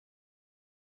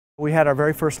We had our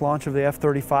very first launch of the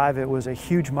F-35. It was a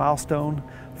huge milestone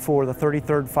for the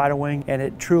 33rd Fighter Wing, and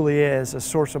it truly is a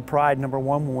source of pride. Number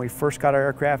one, when we first got our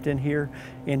aircraft in here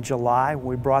in July,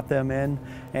 we brought them in,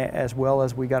 as well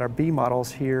as we got our B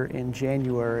models here in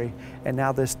January. And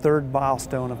now this third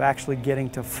milestone of actually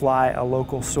getting to fly a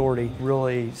local sortie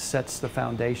really sets the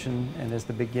foundation and is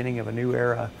the beginning of a new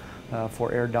era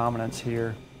for air dominance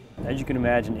here. As you can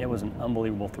imagine, it was an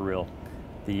unbelievable thrill.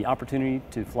 The opportunity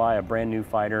to fly a brand new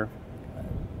fighter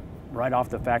right off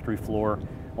the factory floor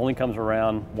only comes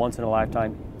around once in a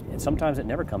lifetime, and sometimes it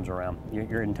never comes around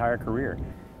your entire career.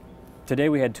 Today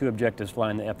we had two objectives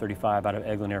flying the F-35 out of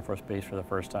Eglin Air Force Base for the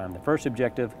first time. The first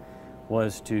objective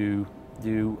was to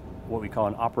do what we call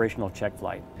an operational check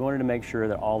flight. We wanted to make sure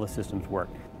that all the systems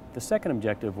worked. The second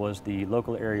objective was the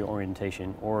local area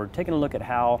orientation, or taking a look at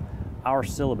how our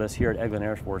syllabus here at Eglin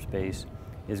Air Force Base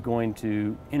is going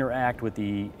to interact with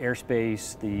the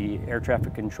airspace, the air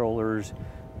traffic controllers,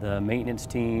 the maintenance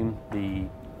team, the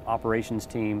operations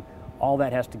team. All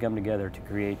that has to come together to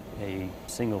create a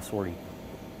single sortie.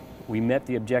 We met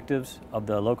the objectives of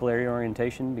the local area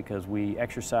orientation because we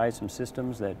exercised some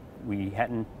systems that we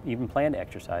hadn't even planned to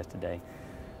exercise today.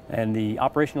 And the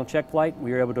operational check flight,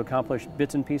 we were able to accomplish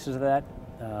bits and pieces of that,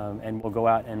 and we'll go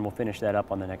out and we'll finish that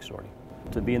up on the next sortie.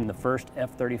 To be in the first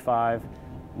F-35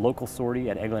 local sortie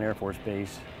at Eglin Air Force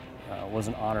Base was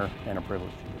an honor and a privilege.